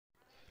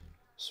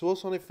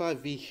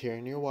Swole25V here,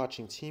 and you're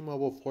watching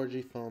T-Mobile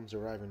 4G phones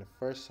arriving the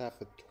first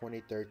half of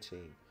 2013.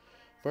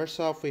 First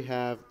off, we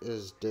have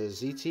is the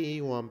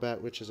ZTE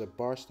Wombat, which is a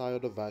bar-style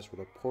device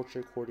with a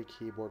portrait QWERTY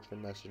keyboard for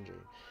messaging.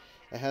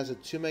 It has a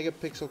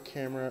 2-megapixel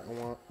camera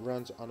and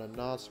runs on a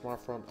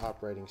non-smartphone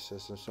operating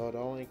system, so it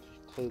only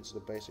includes the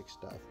basic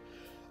stuff.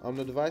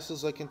 The device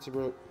is looking to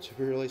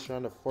be released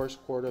around the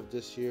first quarter of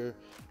this year,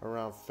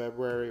 around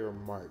February or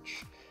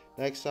March.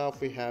 Next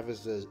off, we have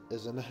is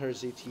another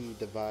ZTE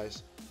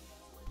device,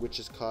 which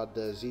is called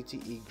the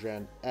ZTE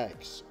Grand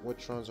X,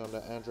 which runs on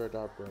the Android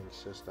operating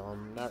system.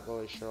 I'm not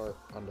really sure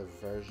on the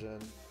version.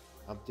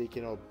 I'm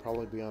thinking it'll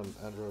probably be on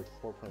Android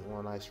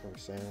 4.1 Ice Cream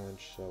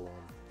Sandwich, so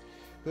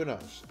who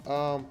knows.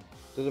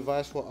 The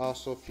device will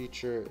also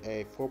feature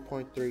a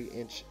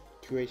 4.3-inch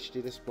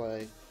QHD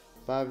display,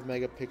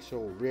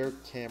 5-megapixel rear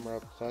camera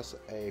plus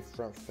a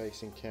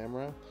front-facing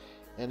camera,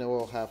 and it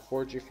will have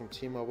 4G from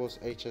T-Mobile's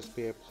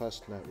HSPA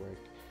Plus network.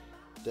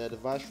 The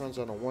device runs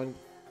on a 1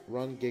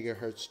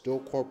 GHz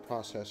dual-core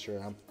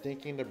processor. I'm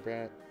thinking the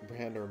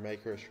brand or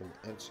maker is from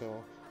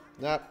Intel.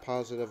 Not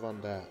positive on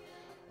that.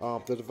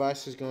 The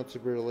device is going to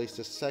be released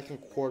the second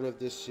quarter of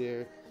this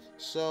year,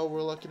 so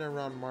we're looking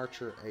around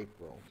March or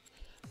April.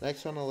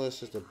 Next on the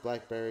list is the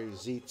BlackBerry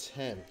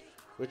Z10,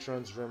 which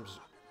runs RIM's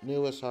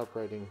newest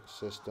operating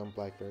system,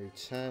 BlackBerry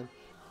 10,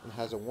 and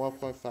has a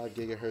 1.5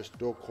 GHz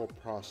dual-core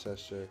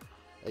processor.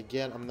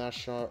 Again, I'm not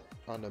sure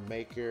on the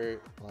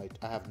maker.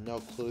 I have no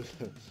clue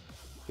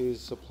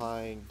who's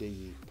supplying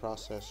the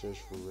processors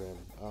for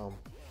RIM.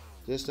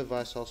 This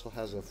device also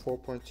has a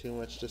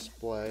 4.2-inch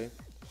display.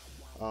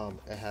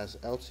 It has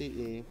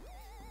LTE,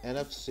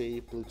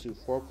 NFC, Bluetooth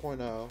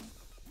 4.0,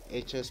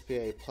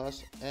 HSPA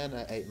Plus, and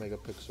an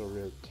 8-megapixel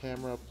rear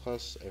camera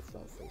plus a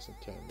front-facing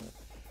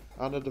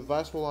camera. The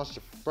device will launch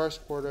the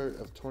first quarter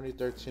of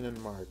 2013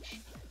 in March.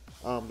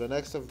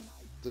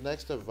 The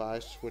next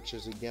device, which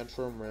is again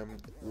from RIM,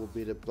 will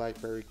be the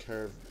BlackBerry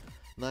Curve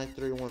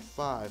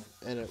 9315,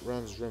 and it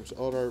runs RIM's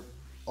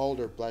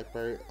older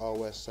BlackBerry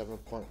OS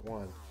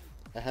 7.1.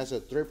 It has a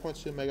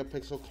 3.2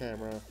 megapixel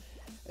camera,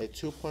 a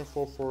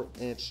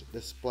 2.44-inch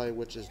display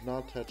which is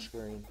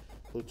non-touchscreen,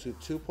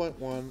 Bluetooth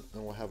 2.1,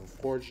 and will have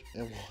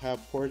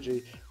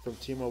 4G from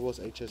T-Mobile's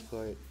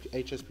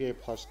HSPA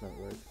Plus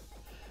network.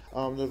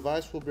 The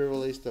device will be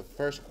released the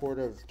first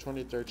quarter of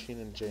 2013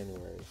 in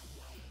January.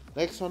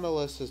 Next on the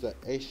list is the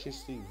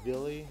HTC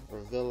Ville,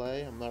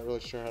 I'm not really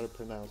sure how to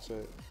pronounce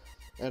it,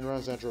 and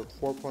runs Android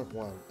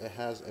 4.1. It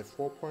has a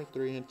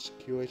 4.3-inch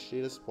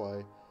QHD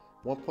display,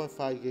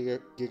 1.5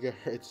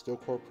 GHz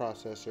dual-core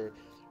processor.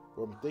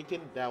 I'm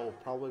thinking that will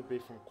probably be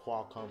from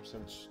Qualcomm,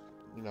 since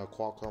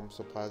Qualcomm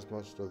supplies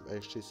most of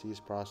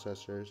HTC's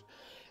processors,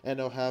 and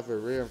it'll have a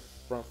rear and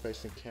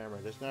front-facing camera.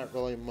 There's not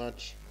really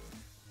much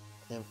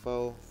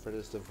info for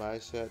this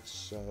device yet,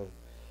 so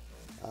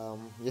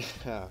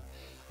yeah.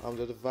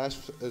 The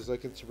device is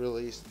looking to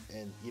release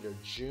in either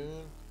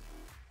June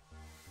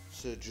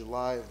to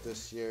July of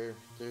this year.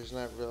 There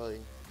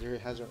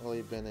hasn't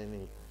really been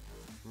any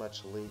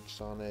much leaks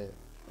on it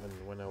and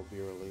when it will be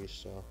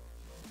released, so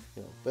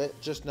but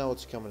just know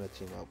it's coming to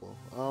T-Mobile.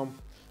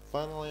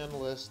 Finally on the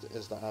list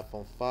is the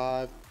iPhone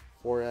 5,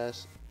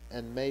 4S,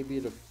 and maybe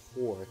the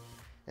 4,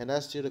 and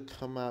that's due to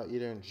come out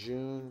either in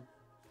June,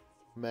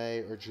 May,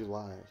 or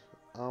July.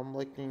 I'm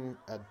looking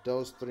at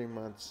those 3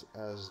 months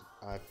as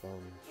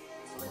iPhone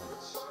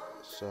months.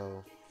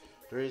 So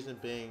the reason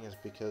being is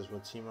because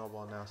when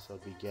T-Mobile announced they'll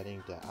be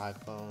getting the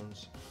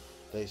iPhones,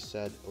 they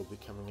said it will be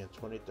coming in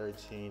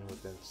 2013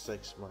 within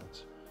 6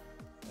 months.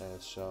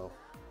 And so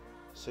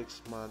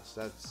 6 months,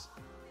 that's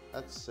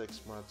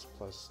 6 months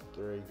plus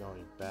 3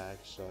 going back.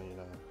 So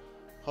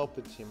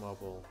hoping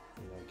T-Mobile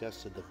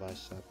gets the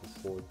device out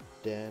before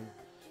then.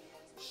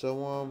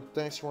 So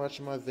thanks for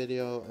watching my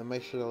video, and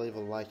make sure to leave a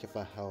like if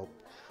I help.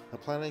 I'm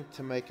planning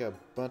to make a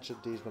bunch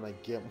of these when I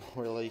get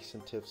more leaks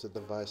and tips of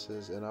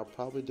devices, and I'll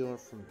probably do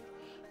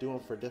them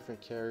for different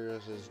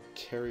carriers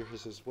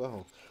as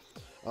well.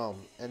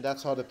 And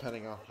that's all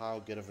depending on how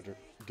good of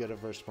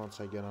a response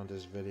I get on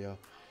this video.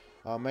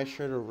 Make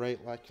sure to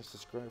rate, like, and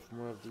subscribe for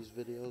more of these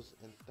videos,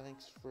 and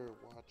thanks for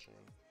watching.